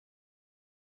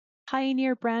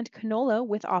Pioneer brand canola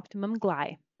with Optimum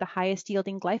Gly, the highest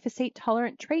yielding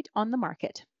glyphosate-tolerant trait on the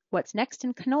market. What's next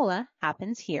in canola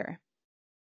happens here.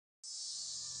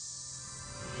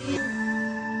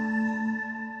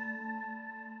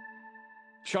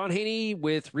 Shaun Haney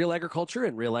with Real Agriculture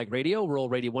and RealAg Radio, Rural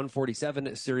Radio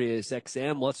 147 Sirius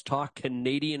XM. Let's talk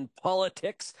Canadian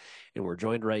politics. And we're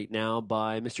joined right now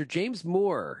by Mr. James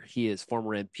Moore. He is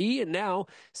former MP and now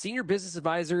Senior Business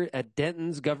Advisor at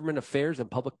Dentons Government Affairs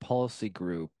and Public Policy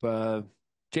Group.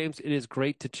 James, it is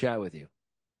great to chat with you.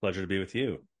 Pleasure to be with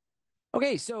you.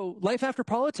 Okay, so life after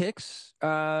politics.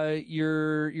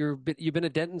 You've been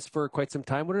at Dentons for quite some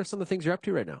time. What are some of the things you're up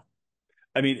to right now?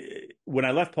 I mean, when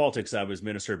I left politics, I was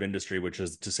Minister of Industry, which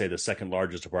is to say the second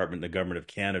largest department in the government of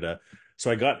Canada.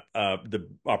 So I got the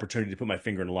opportunity to put my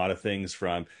finger in a lot of things,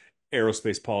 from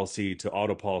aerospace policy to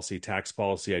auto policy, tax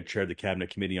policy. I chaired the Cabinet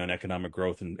Committee on Economic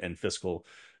Growth and Fiscal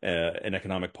and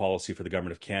Economic Policy for the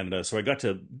government of Canada. So I got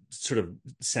to sort of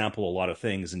sample a lot of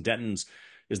things. And Dentons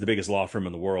is the biggest law firm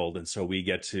in the world. And so we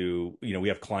get to, we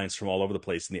have clients from all over the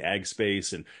place in the ag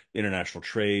space and international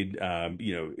trade,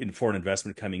 in foreign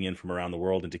investment coming in from around the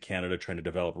world into Canada, trying to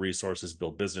develop resources,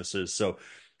 build businesses. So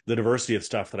the diversity of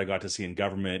stuff that I got to see in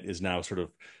government is now sort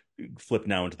of flipped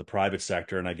now into the private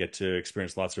sector, and I get to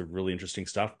experience lots of really interesting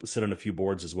stuff, sit on a few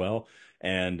boards as well,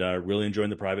 and really enjoying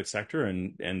the private sector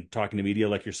and talking to media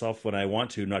like yourself when I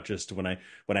want to, not just when I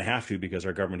have to, because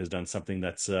our government has done something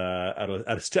that's out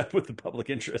of step with the public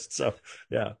interest. So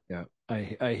yeah,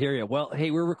 I hear you. Well,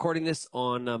 hey, we're recording this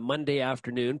on Monday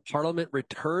afternoon. Parliament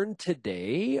returned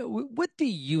today. What do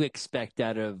you expect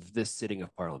out of this sitting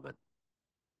of Parliament?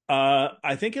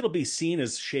 I think it'll be seen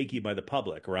as shaky by the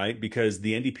public, right? Because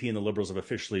the NDP and the Liberals have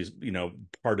officially,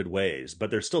 parted ways, but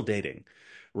they're still dating,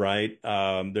 right?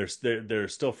 They're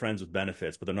still friends with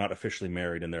benefits, but they're not officially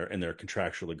married in their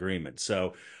contractual agreement.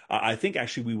 So I think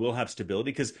actually we will have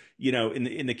stability because,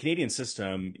 in the Canadian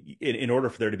system, in order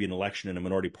for there to be an election in a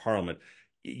minority parliament,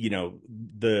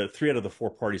 the 3 out of the 4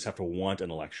 parties have to want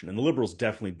an election, and the Liberals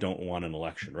definitely don't want an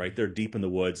election, right? They're deep in the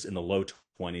woods in the low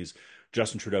 20s.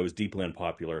 Justin Trudeau is deeply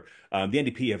unpopular. The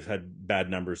NDP have had bad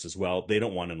numbers as well. They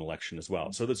don't want an election as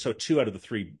well. So 2 out of the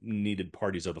 3 needed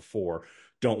parties of the 4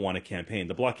 don't want a campaign.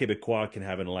 The Bloc Québécois can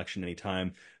have an election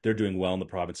anytime. They're doing well in the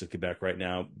province of Quebec right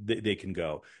now. They can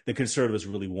go. The Conservatives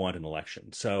really want an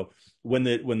election. So when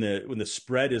the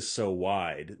spread is so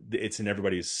wide, it's in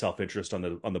everybody's self-interest on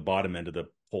the bottom end of the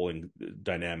polling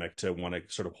dynamic to want to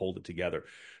sort of hold it together.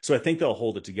 So I think they'll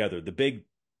hold it together. The big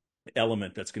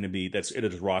element it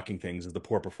is rocking things is the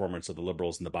poor performance of the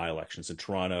Liberals in the by-elections in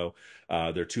Toronto.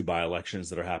 There are 2 by-elections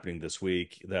that are happening this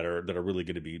week that are really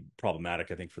going to be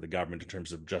problematic, I think, for the government in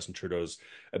terms of Justin Trudeau's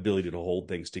ability to hold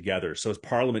things together. So as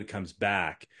Parliament comes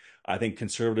back, I think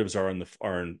Conservatives are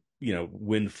in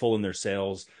wind full in their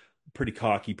sails, pretty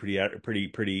cocky, pretty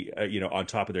on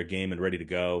top of their game and ready to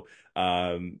go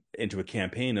into a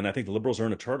campaign. And I think the Liberals are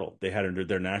in a turtle. They had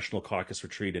their national caucus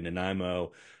retreat in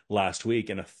Nanaimo last week,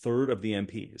 and a third of the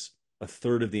MPs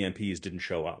didn't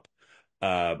show up.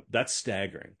 That's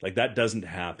staggering. Like, that doesn't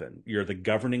happen. You're the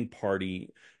governing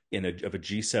party of a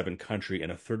G7 country,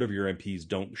 and a third of your MPs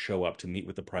don't show up to meet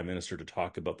with the Prime Minister to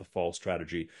talk about the fall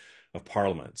strategy of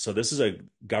Parliament. So this is a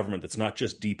government that's not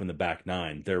just deep in the back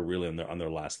nine; they're really on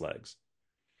their last legs.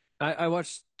 I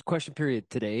watched Question Period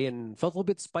today and felt a little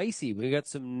bit spicy. We got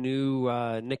some new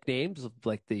nicknames,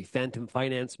 like the Phantom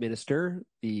Finance Minister.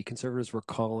 The Conservatives were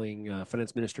calling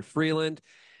Finance Minister Freeland.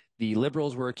 The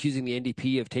Liberals were accusing the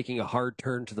NDP of taking a hard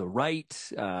turn to the right.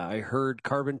 I heard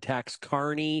carbon tax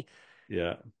Carney.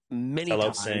 Yeah. Many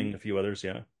times. Saying a few others,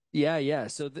 yeah. Yeah.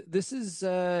 So this is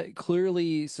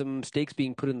clearly some stakes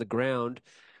being put in the ground.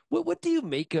 What do you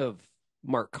make of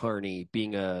Mark Carney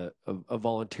being a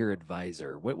volunteer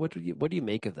advisor? What do you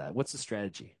make of that? What's the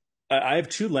strategy? I have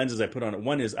 2 lenses I put on it.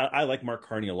 One is I like Mark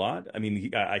Carney a lot. I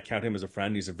mean, I count him as a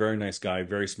friend. He's a very nice guy,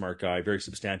 very smart guy, very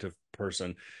substantive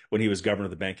person. When he was governor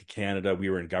of the Bank of Canada, we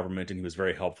were in government, and he was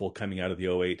very helpful coming out of the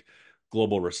 2008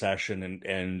 global recession,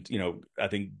 and I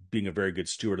think being a very good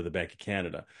steward of the Bank of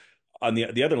Canada. On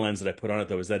the other lens that I put on it,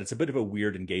 though, is that it's a bit of a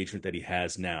weird engagement that he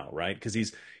has now, right? Because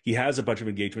he has a bunch of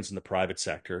engagements in the private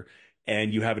sector,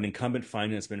 and you have an incumbent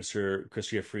finance minister,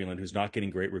 Chrystia Freeland, who's not getting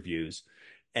great reviews.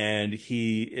 and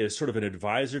he is sort of an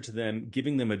advisor to them,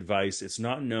 giving them advice. It's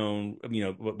not known,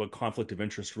 what conflict of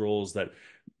interest rules that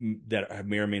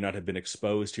may or may not have been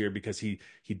exposed here, because he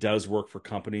does work for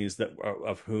companies that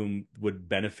of whom would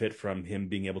benefit from him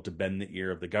being able to bend the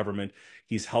ear of the government.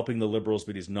 He's helping the Liberals,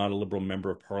 but he's not a Liberal member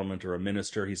of Parliament or a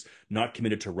minister. He's not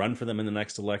committed to run for them in the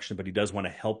next election, but he does want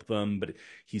to help them. But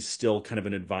he's still kind of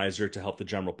an advisor to help the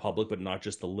general public, but not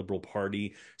just the Liberal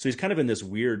Party. So he's kind of in this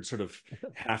weird sort of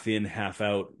half in, half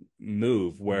out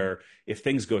move where if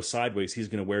things go sideways, he's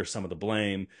going to wear some of the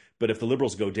blame. But if the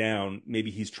Liberals go down,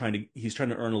 maybe he's trying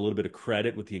to earn a little bit of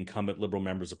credit with the incumbent Liberal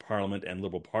members of Parliament and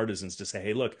Liberal partisans to say,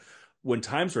 hey, look, when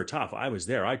times were tough, I was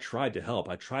there. I tried to help.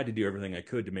 I tried to do everything I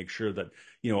could to make sure that,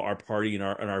 our party and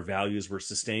our values were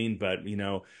sustained. But,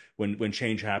 when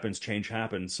change happens, change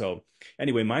happens. So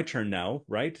anyway, my turn now,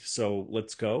 right? So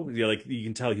let's go. Yeah, like you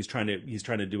can tell he's trying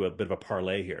to do a bit of a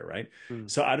parlay here, right?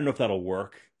 So I don't know if that'll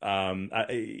work.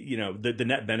 The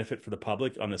net benefit for the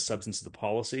public on the substance of the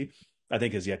policy, I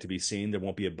think, has yet to be seen. There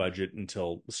won't be a budget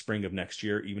until the spring of next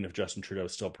year, even if Justin Trudeau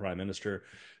is still prime minister.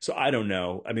 So I don't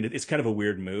know. I mean, it's kind of a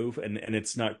weird move, and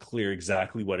it's not clear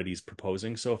exactly what he's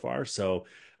proposing so far. So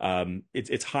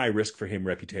it's high risk for him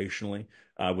reputationally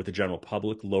with the general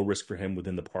public, low risk for him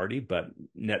within the party, but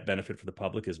net benefit for the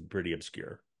public is pretty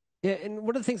obscure. Yeah, and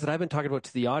one of the things that I've been talking about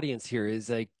to the audience here is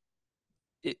like,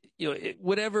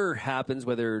 whatever happens,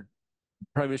 whether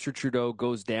Prime Minister Trudeau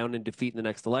goes down in defeat in the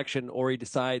next election, or he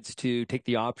decides to take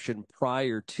the option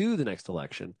prior to the next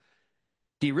election,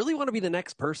 do you really want to be the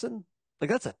next person?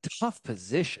 Like, that's a tough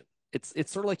position.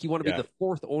 It's sort of like you want to be the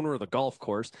fourth owner of the golf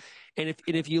course. And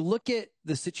if you look at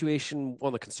the situation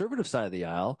on the conservative side of the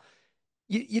aisle,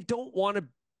 you don't want to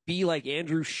be like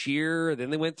Andrew Scheer.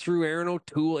 Then they went through Aaron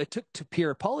O'Toole. It took to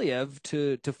Pierre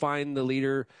Poilievre to find the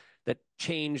leader that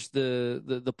changed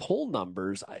the poll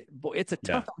numbers. It's a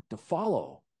tough act to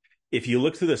follow. If you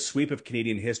look through the sweep of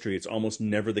Canadian history, it's almost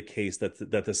never the case that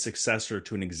the successor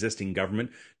to an existing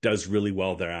government does really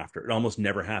well thereafter. It almost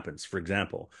never happens. For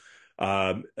example,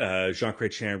 Jean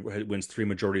Chrétien wins 3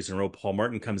 majorities in a row. Paul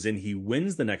Martin comes in. He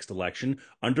wins the next election,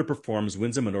 underperforms,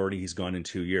 wins a minority. He's gone in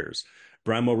 2 years.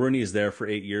 Brian Mulroney is there for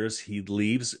 8 years. He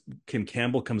leaves. Kim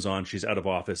Campbell comes on. She's out of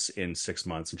office in 6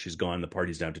 months, and she's gone. The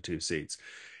party's down to 2 seats.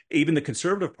 Even the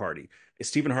Conservative Party,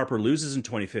 Stephen Harper loses in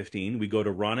 2015. We go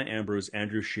to Rona Ambrose,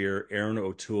 Andrew Scheer, Aaron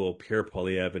O'Toole, Pierre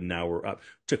Poilievre, and now we're up.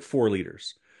 Took 4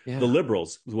 leaders. Yeah. The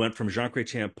Liberals went from Jean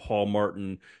Chrétien, Paul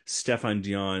Martin, Stéphane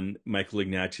Dion, Michael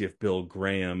Ignatieff, Bill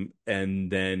Graham,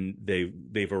 and then they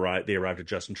arrived at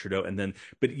Justin Trudeau. And then,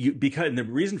 and the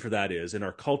reason for that is, in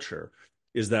our culture,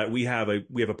 is that we have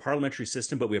a parliamentary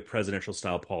system, but we have presidential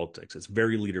style politics. It's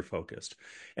very leader focused.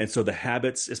 And so the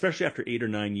habits, especially after 8 or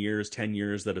 9 years, 10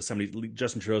 years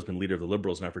Justin Trudeau has been leader of the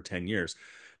Liberals now for 10 years,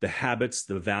 the habits,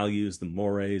 the values, the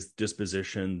mores,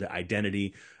 disposition, the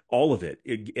identity, all of it,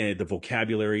 the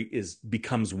vocabulary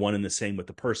becomes one and the same with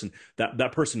the person.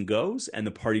 That person goes, and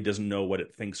the party doesn't know what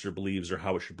it thinks or believes or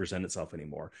how it should present itself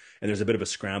anymore. And there's a bit of a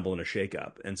scramble and a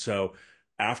shakeup. And so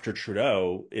after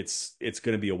Trudeau, it's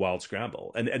going to be a wild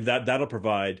scramble, and that'll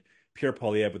provide Pierre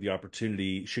Poilievre with the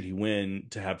opportunity, should he win,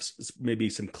 to have maybe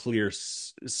some clear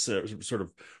sort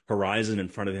of horizon in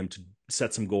front of him to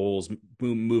set some goals,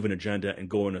 move an agenda, and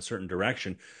go in a certain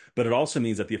direction. But it also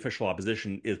means that the official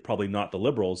opposition is probably not the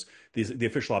Liberals. The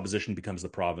official opposition becomes the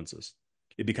provinces.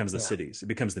 It becomes the cities. It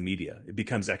becomes the media. It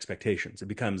becomes expectations. It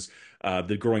becomes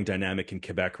the growing dynamic in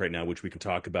Quebec right now, which we can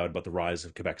talk about the rise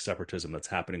of Quebec separatism that's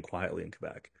happening quietly in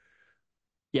Quebec.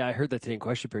 Yeah, I heard that today in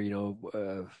Question Period.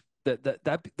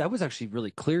 That was actually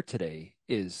really clear today.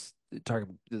 Is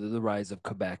talking the rise of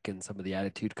Quebec and some of the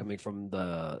attitude coming from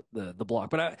the Bloc.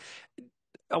 But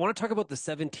I want to talk about the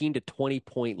 17 to 20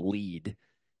 point lead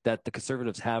that the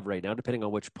Conservatives have right now, depending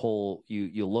on which poll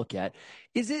you look at.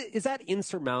 Is that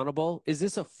insurmountable? Is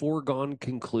this a foregone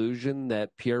conclusion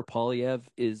that Pierre Poilievre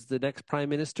is the next prime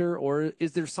minister, or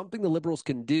is there something the Liberals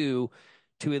can do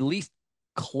to at least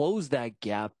close that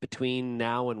gap between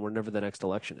now and whenever the next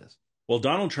election is? Well,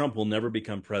 Donald Trump will never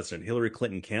become president. Hillary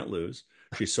Clinton can't lose.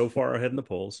 She's so far ahead in the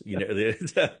polls.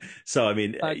 So I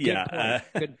mean,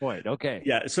 good point. Okay.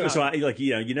 Yeah. So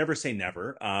you never say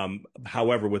never.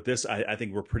 However, with this, I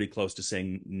think we're pretty close to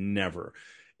saying never.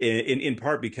 In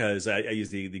part because I use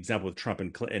the example with Trump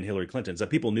and Hillary Clinton. So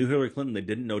people knew Hillary Clinton, they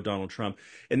didn't know Donald Trump.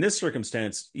 In this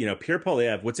circumstance, Pierre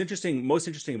Poilievre, what's most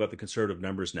interesting about the Conservative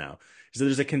numbers now is that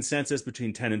there's a consensus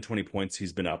between 10 and 20 points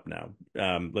he's been up now.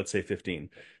 Let's say 15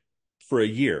 for a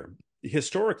year.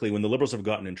 Historically, when the Liberals have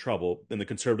gotten in trouble and the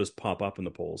Conservatives pop up in the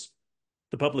polls,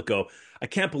 the public go, I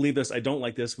can't believe this. I don't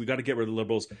like this. We got to get rid of the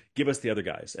Liberals. Give us the other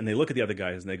guys. And they look at the other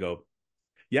guys and they go,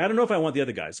 Yeah, I don't know if I want the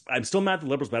other guys. I'm still mad at the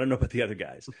Liberals, but I don't know about the other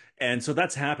guys. And so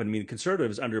that's happened. I mean,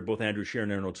 Conservatives under both Andrew Scheer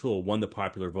and Aaron O'Toole won the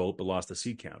popular vote, but lost the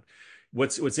seat count.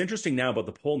 What's interesting now about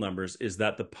the poll numbers is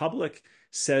that the public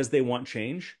says they want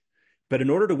change, but in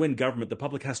order to win government, the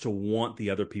public has to want the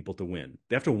other people to win.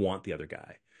 They have to want the other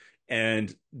guy.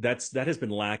 And that has been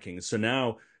lacking. So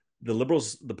now the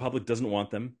Liberals, the public doesn't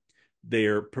want them.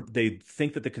 They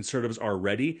think that the Conservatives are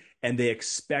ready, and they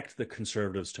expect the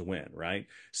Conservatives to win, right?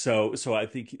 So I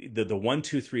think the 1,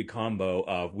 2, 3 combo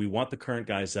of we want the current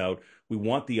guys out, we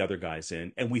want the other guys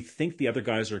in, and we think the other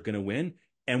guys are going to win,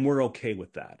 and we're okay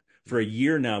with that. For a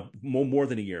year now, more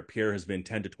than a year, Pierre has been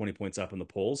 10 to 20 points up in the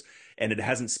polls, and it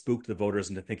hasn't spooked the voters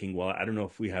into thinking, well, I don't know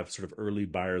if we have sort of early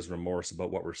buyer's remorse about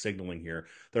what we're signaling here.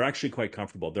 They're actually quite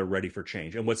comfortable. They're ready for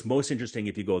change. And what's most interesting,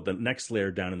 if you go the next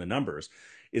layer down in the numbers,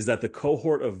 is that the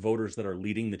cohort of voters that are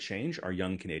leading the change are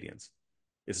young Canadians.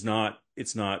 It's not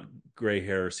gray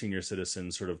hair senior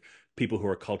citizens, sort of people who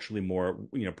are culturally more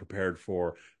prepared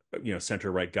for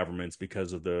center right governments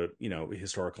because of the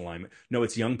historical alignment. No,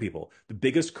 it's young people. The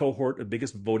biggest cohort, the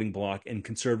biggest voting bloc, and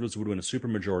Conservatives would win a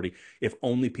supermajority if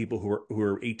only people who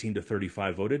are 18 to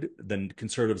 35 voted. Then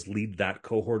Conservatives lead that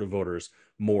cohort of voters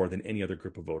more than any other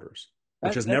group of voters,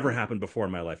 which has never happened before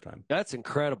in my lifetime. That's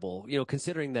incredible.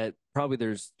 Considering that probably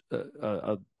there's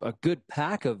a good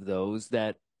pack of those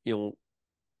that,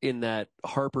 in that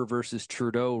Harper versus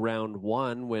Trudeau round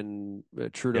one, when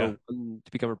Trudeau won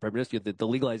to become a prime minister, the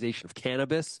legalization of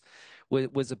cannabis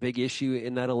was a big issue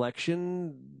in that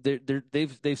election.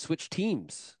 They've switched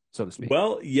teams, so to speak.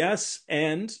 Well, yes,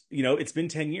 and it's been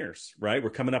 10 years, right? We're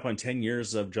coming up on 10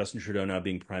 years of Justin Trudeau now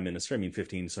being prime minister. I mean,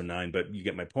 15, so 9, but you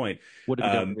get my point. What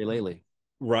have you done for me lately?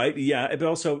 Right. Yeah. But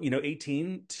also,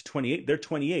 18 to 28, they're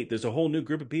 28. There's a whole new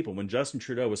group of people. When Justin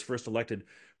Trudeau was first elected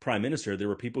prime minister, there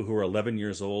were people who were 11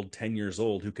 years old, 10 years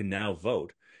old who can now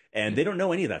vote. And they don't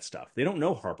know any of that stuff. They don't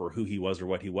know Harper, who he was or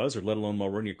what he was, or let alone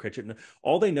Mulroney or Critchett.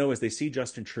 All they know is they see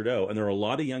Justin Trudeau. And there are a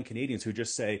lot of young Canadians who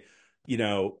just say, I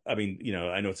know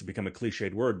it's become a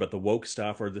cliched word, but the woke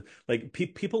stuff, or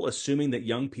people assuming that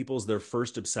young people's, their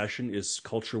first obsession is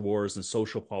culture wars and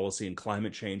social policy and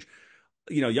climate change.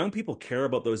 Young people care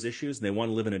about those issues, and they want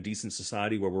to live in a decent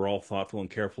society where we're all thoughtful and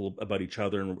careful about each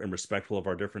other and respectful of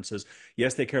our differences.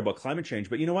 Yes, they care about climate change,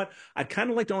 but you know what? I'd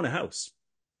kind of like to own a house.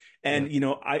 And,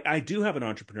 I do have an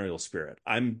entrepreneurial spirit.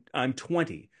 I'm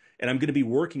 20, and I'm going to be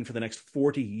working for the next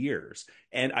 40 years.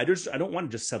 And I don't want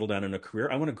to just settle down in a career.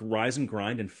 I want to rise and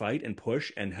grind and fight and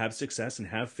push and have success and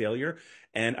have failure.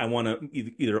 And I want to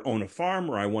either own a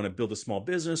farm, or I want to build a small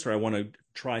business, or I want to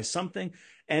try something.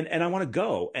 And I want to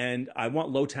go, and I want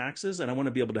low taxes, and I want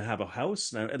to be able to have a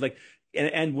house.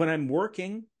 And when I'm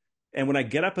working, and when I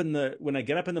get up in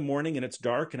the morning and it's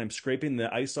dark and I'm scraping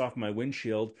the ice off my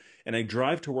windshield, and I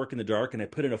drive to work in the dark, and I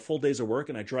put in a full day's of work,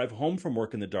 and I drive home from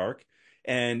work in the dark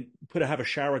and have a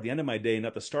shower at the end of my day and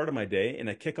at the start of my day, and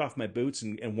I kick off my boots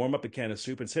and warm up a can of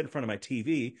soup and sit in front of my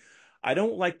TV. I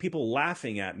don't like people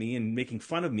laughing at me and making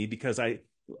fun of me because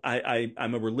I'm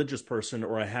a religious person,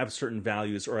 or I have certain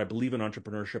values, or I believe in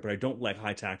entrepreneurship, and I don't like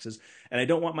high taxes, and I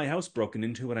don't want my house broken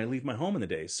into when I leave my home in the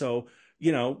day. So,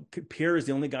 Pierre is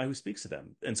the only guy who speaks to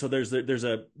them. And so there's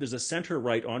a center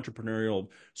right entrepreneurial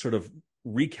sort of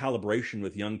recalibration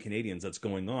with young Canadians that's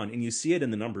going on, and you see it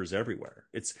in the numbers everywhere.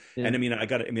 And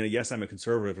yes, I'm a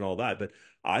conservative and all that, but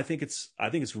I think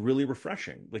it's really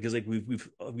refreshing, because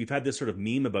we've had this sort of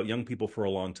meme about young people for a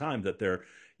long time, that they're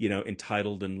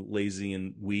entitled and lazy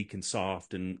and weak and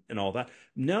soft and all that.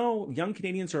 No, young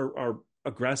Canadians are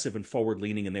aggressive and forward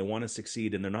leaning, and they want to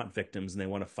succeed, and they're not victims, and they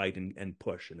want to fight and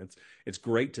push, and it's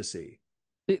great to see.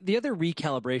 The other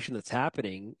recalibration that's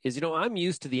happening is, I'm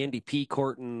used to the NDP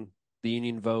courting the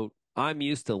union vote. I'm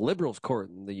used to Liberals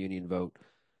courting the union vote.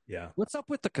 Yeah. What's up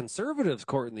with the Conservatives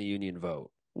courting the union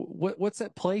vote? What's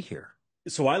at play here?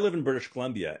 So I live in British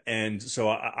Columbia, and so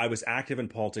I was active in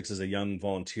politics as a young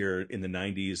volunteer in the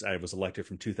 90s. I was elected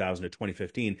from 2000 to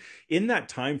 2015. In that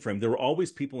time frame, there were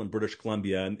always people in British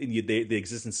Columbia, and they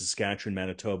exist in Saskatchewan,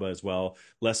 Manitoba as well,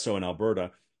 less so in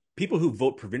Alberta, people who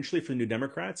vote provincially for the New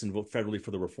Democrats and vote federally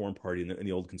for the Reform Party and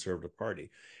the old Conservative Party.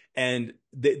 And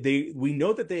we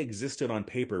know that they existed on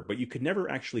paper, but you could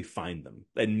never actually find them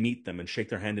and meet them and shake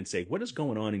their hand and say, what is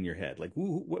going on in your head? Like,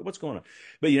 what's going on?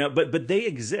 But they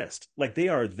exist. Like, they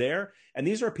are there. And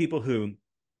these are people who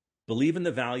believe in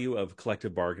the value of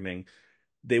collective bargaining.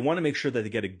 They want to make sure that they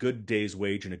get a good day's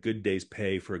wage and a good day's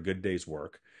pay for a good day's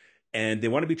work. And they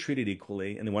want to be treated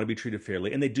equally, and they want to be treated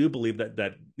fairly. And they do believe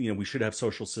that we should have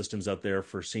social systems out there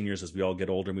for seniors as we all get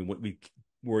older, and we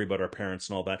worry about our parents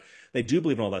and all that. They do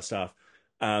believe in all that stuff.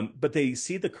 But they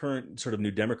see the current sort of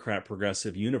New Democrat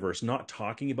progressive universe not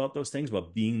talking about those things,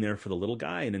 about being there for the little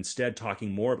guy, and instead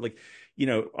talking more like,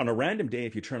 on a random day,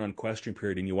 if you turn on Question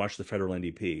Period and you watch the federal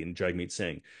NDP and Jagmeet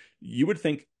Singh, you would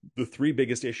think the three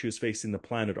biggest issues facing the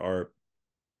planet are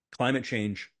climate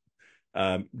change,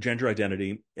 gender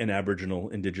identity, and Aboriginal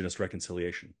Indigenous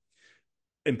reconciliation.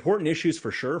 Important issues for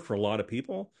sure for a lot of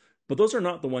people, but those are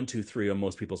not the 1, 2, 3 on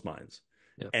most people's minds.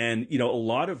 Yeah. And a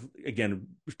lot of, again,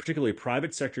 particularly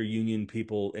private sector union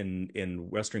people in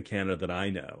Western Canada that I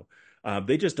know,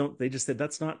 they just said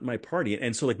that's not my party.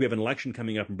 And so, like, we have an election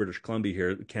coming up in British Columbia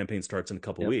here. The campaign starts in a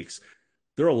couple of weeks.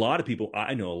 There are a lot of people,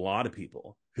 I know a lot of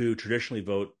people who traditionally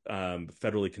vote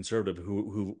federally conservative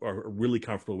who are really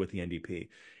comfortable with the NDP.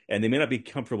 And they may not be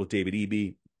comfortable with David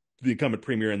Eby, the incumbent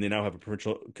premier, and they now have a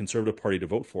provincial conservative party to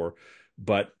vote for.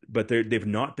 But they've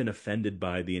not been offended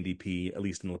by the NDP, at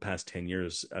least in the past 10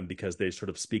 years, because they sort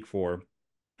of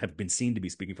have been seen to be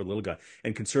speaking for the little guy.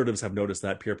 And conservatives have noticed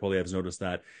that. Pierre Poilievre has noticed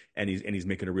that, and he's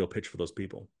making a real pitch for those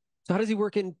people. So how does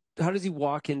he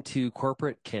walk into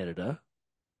corporate Canada?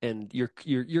 And you're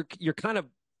kind of,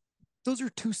 those are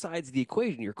two sides of the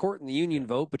equation. You're courting the union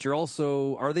vote, but you're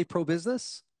also, are they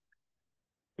pro-business?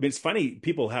 I mean, it's funny.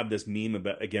 People have this meme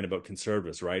about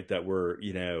conservatives, right? That we're,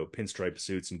 pinstripe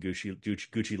suits and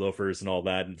Gucci loafers and all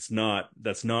that. And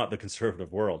that's not the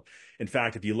conservative world. In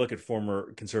fact, if you look at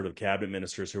former conservative cabinet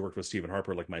ministers who worked with Stephen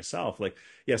Harper, like myself, like,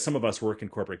 yeah, some of us work in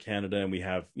corporate Canada and we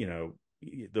have,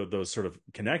 those sort of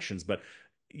connections, but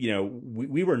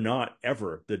we were not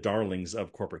ever the darlings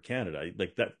of corporate Canada.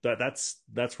 Like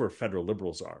that's where federal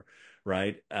liberals are,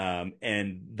 right?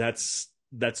 And that's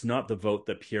not the vote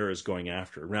that Pierre is going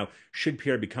after. Now, should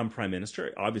Pierre become prime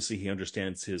minister? Obviously, he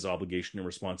understands his obligation and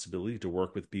responsibility to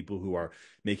work with people who are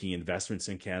making investments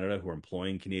in Canada, who are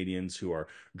employing Canadians, who are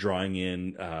drawing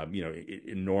in,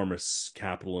 enormous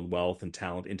capital and wealth and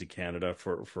talent into Canada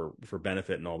for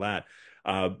benefit and all that.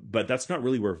 But that's not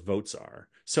really where votes are.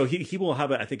 So he will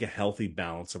have, I think, a healthy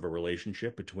balance of a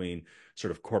relationship between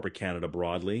sort of corporate Canada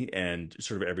broadly and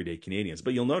sort of everyday Canadians.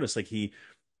 But you'll notice, like,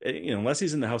 unless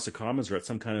he's in the House of Commons or at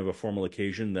some kind of a formal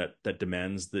occasion that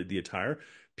demands the attire,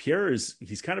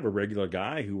 he's kind of a regular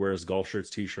guy who wears golf shirts,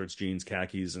 t-shirts, jeans,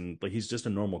 khakis, and like he's just a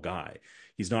normal guy.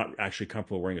 He's not actually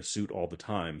comfortable wearing a suit all the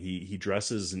time. He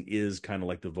dresses and is kind of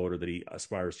like the voter that he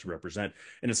aspires to represent.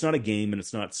 And it's not a game, and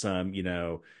it's not some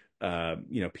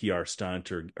PR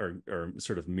stunt or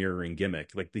sort of mirroring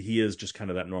gimmick. Like he is just kind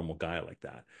of that normal guy like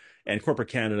that. And corporate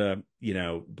Canada,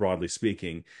 broadly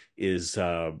speaking, is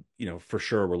for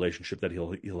sure a relationship that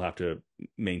he'll have to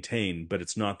maintain, but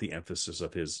it's not the emphasis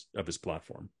of his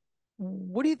platform.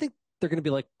 What do you think they're going to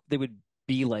be like? They would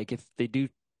be like if they do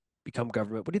become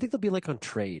government. What do you think they'll be like on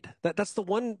trade? That's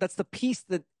the piece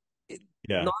that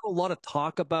not a lot of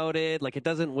talk about it. Like, it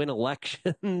doesn't win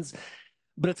elections,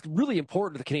 but it's really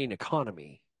important to the Canadian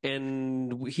economy.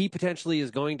 And he potentially is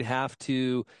going to have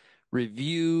to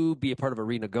be a part of a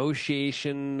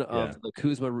renegotiation of the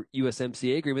CUSMA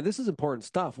USMCA agreement. This is important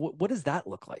stuff. What does that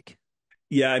look like?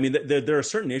 Yeah, I mean, there are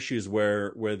certain issues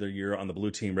where whether you're on the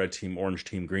blue team, red team, orange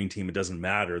team, green team, it doesn't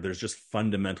matter. There's just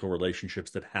fundamental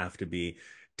relationships that have to be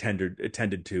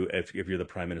attended to if you're the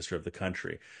prime minister of the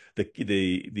country.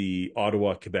 The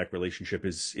Ottawa Quebec relationship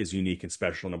is unique and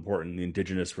special and important. The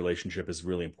Indigenous relationship is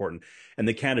really important, and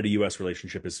the Canada US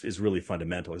relationship is really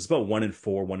fundamental. It's about 1 in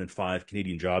 4, 1 in 5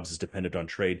 Canadian jobs is dependent on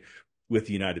trade with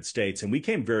the United States, and we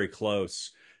came very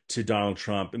close to Donald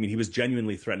Trump. I mean, he was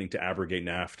genuinely threatening to abrogate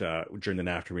NAFTA during the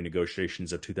NAFTA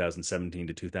renegotiations of 2017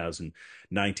 to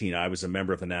 2019. I was a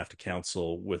member of the NAFTA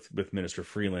Council with Minister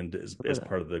Freeland as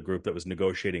part of the group that was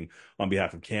negotiating on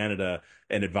behalf of Canada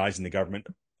and advising the government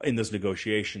in those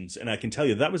negotiations. And I can tell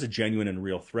you that was a genuine and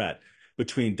real threat.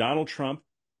 Between Donald Trump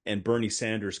and Bernie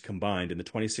Sanders combined in the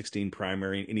 2016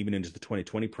 primary and even into the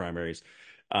 2020 primaries,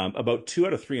 about 2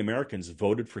 out of 3 Americans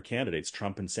voted for candidates,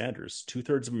 Trump and Sanders.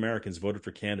 2/3 of Americans voted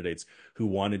for candidates who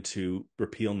wanted to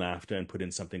repeal NAFTA and put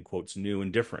in something, quotes, new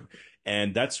and different.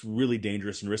 And that's really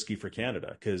dangerous and risky for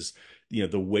Canada because,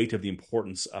 the weight of the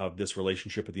importance of this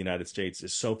relationship with the United States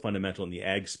is so fundamental in the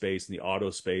ag space, in the auto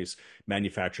space,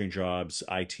 manufacturing jobs,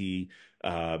 IT.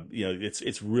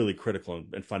 It's really critical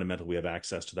and fundamental we have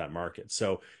access to that market.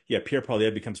 So, Pierre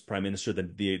Poilievre becomes prime minister.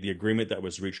 The agreement that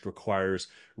was reached requires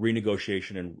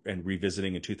renegotiation and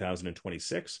revisiting in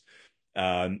 2026.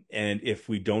 And if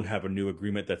we don't have a new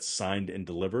agreement that's signed and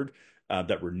delivered,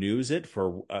 that renews it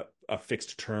for a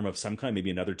fixed term of some kind,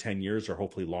 maybe another 10 years or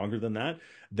hopefully longer than that,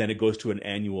 then it goes to an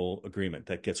annual agreement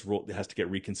that has to get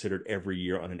reconsidered every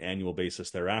year on an annual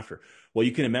basis thereafter. Well,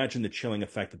 you can imagine the chilling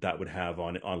effect that would have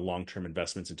on long-term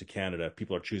investments into Canada.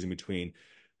 People are choosing between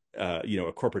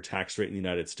a corporate tax rate in the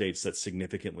United States that's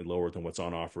significantly lower than what's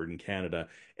on offer in Canada,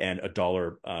 and a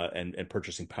dollar and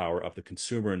purchasing power of the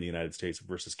consumer in the United States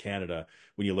versus Canada.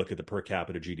 When you look at the per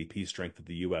capita GDP strength of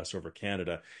the U.S. over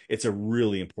Canada, it's a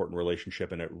really important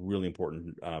relationship and a really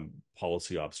important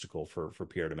policy obstacle for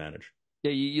Pierre to manage.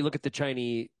 Yeah, you look at the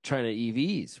China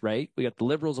EVs, right? We got the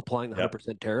liberals applying the 100%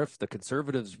 Yep. tariff. The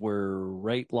conservatives were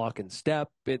right lock and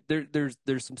step.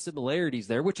 There's some similarities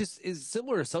there, which is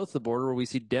similar to south of the border where we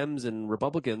see Dems and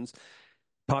Republicans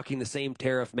talking the same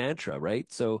tariff mantra, right?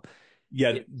 So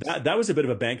Yeah, it's that was a bit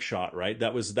of a bank shot, right?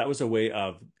 That was a way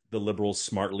of the liberals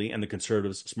smartly and the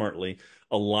conservatives smartly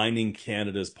aligning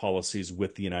Canada's policies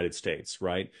with the United States,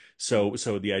 right? So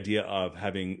the idea of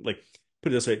having, like,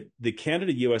 put it this way, the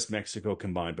Canada, US, Mexico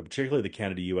combined, but particularly the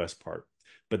Canada, US part,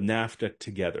 but NAFTA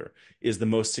together is the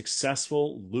most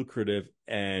successful, lucrative,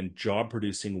 and job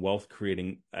producing, wealth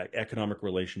creating economic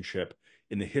relationship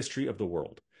in the history of the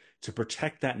world. To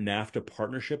protect that NAFTA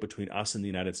partnership between us and the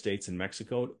United States and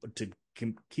Mexico, to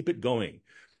keep it going,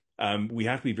 we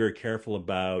have to be very careful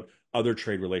about other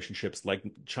trade relationships like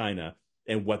China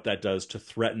and what that does to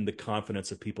threaten the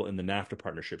confidence of people in the NAFTA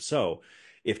partnership. So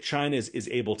if China is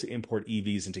able to import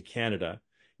EVs into Canada,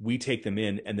 we take them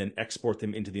in and then export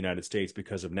them into the United States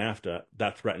because of NAFTA,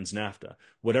 that threatens NAFTA.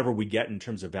 Whatever we get in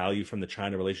terms of value from the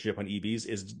China relationship on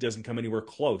EVs doesn't come anywhere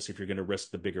close if you're going to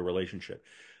risk the bigger relationship.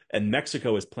 And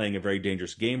Mexico is playing a very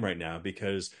dangerous game right now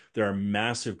because there are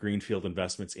massive greenfield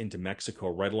investments into Mexico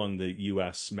right along the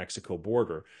US-Mexico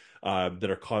border that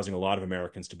are causing a lot of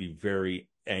Americans to be very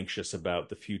anxious about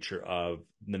the future of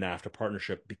the NAFTA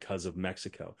partnership because of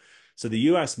Mexico. So the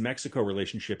US-Mexico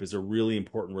relationship is a really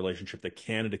important relationship that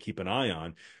Canada keep an eye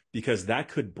on, because that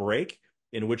could break,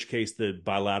 in which case the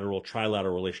bilateral,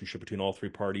 trilateral relationship between all three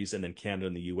parties and then Canada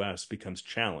and the US becomes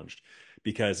challenged,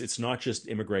 because it's not just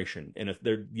immigration. And if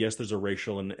there's a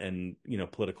racial and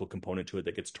political component to it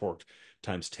that gets torqued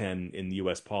times 10 in the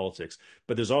US politics,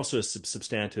 but there's also a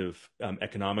substantive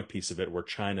economic piece of it where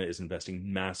China is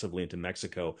investing massively into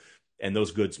Mexico, and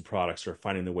those goods and products are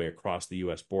finding their way across the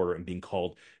U.S. border and being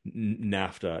called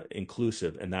NAFTA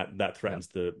inclusive, and that threatens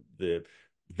the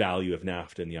value of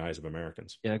NAFTA in the eyes of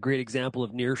Americans. Yeah, a great example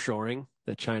of nearshoring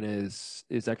that China is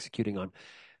executing on.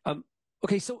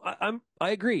 Okay, so I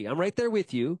agree. I'm right there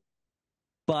with you.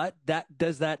 But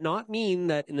does that not mean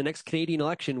that in the next Canadian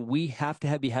election, we have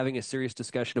to be having a serious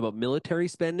discussion about military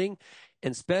spending,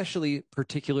 and especially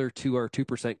particular to our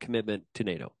 2% commitment to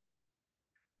NATO?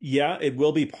 Yeah, it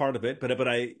will be part of it, but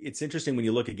it's interesting when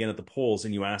you look again at the polls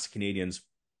and you ask Canadians.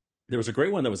 There was a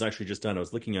great one that was actually just done. I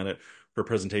was looking at it for a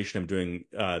presentation I'm doing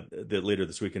later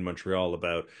this week in Montreal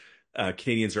about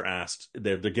Canadians are asked.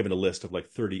 They're given a list of like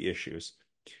 30 issues,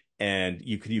 and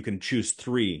you can choose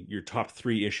your top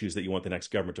three issues that you want the next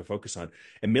government to focus on.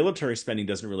 And military spending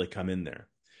doesn't really come in there.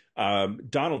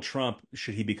 Donald Trump,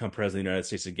 should he become president of the United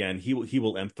States again, he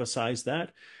will emphasize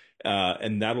that.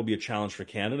 And that'll be a challenge for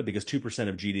Canada, because 2%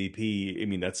 of GDP, I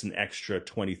mean, that's an extra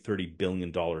 $20-30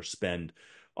 billion spend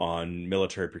on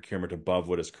military procurement above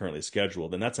what is currently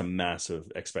scheduled. And that's a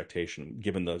massive expectation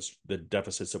given the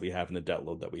deficits that we have and the debt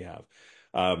load that we have.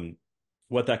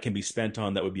 What that can be spent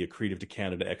on that would be accretive to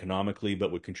Canada economically,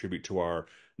 but would contribute to our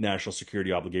national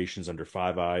security obligations under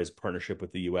Five Eyes, partnership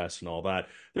with the U.S. and all that.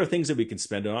 There are things that we can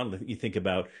spend it on. You think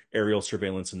about aerial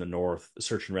surveillance in the north,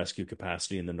 search and rescue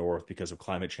capacity in the north because of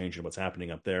climate change and what's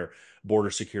happening up there, border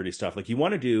security stuff. Like, you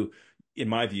want to do, in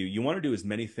my view, you want to do as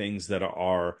many things that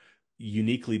are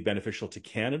uniquely beneficial to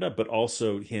Canada, but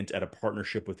also hint at a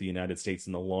partnership with the United States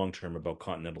in the long term about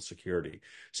continental security.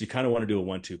 So you kind of want to do a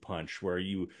 1-2 punch where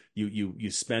you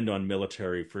spend on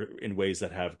military in ways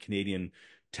that have Canadian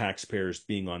taxpayers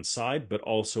being on side, but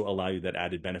also allow you that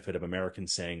added benefit of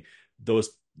Americans saying,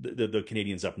 the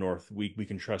Canadians up north, we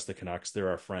can trust the Canucks. They're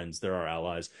our friends, they're our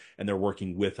allies, and they're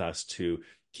working with us to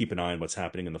keep an eye on what's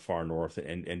happening in the far north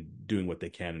and doing what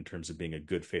they can in terms of being a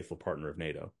good, faithful partner of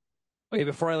NATO. Okay,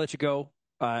 before I let you go,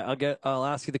 I'll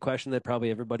ask you the question that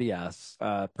probably everybody asks.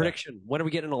 Prediction: When are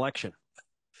we getting an election?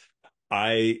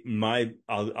 I'll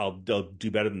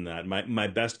do better than that. My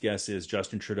best guess is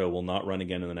Justin Trudeau will not run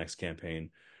again in the next campaign.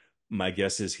 My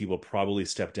guess is he will probably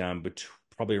step down,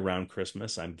 probably around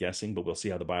Christmas, I'm guessing, but we'll see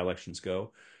how the by-elections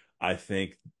go. I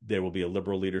think there will be a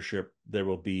Liberal leadership. There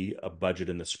will be a budget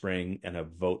in the spring and a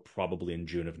vote probably in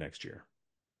June of next year.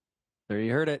 There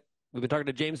you heard it. We've been talking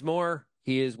to James Moore.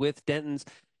 He is with Dentons.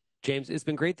 James, it's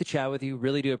been great to chat with you.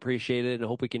 Really do appreciate it, and I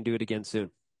hope we can do it again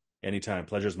soon. Anytime.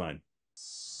 Pleasure's mine.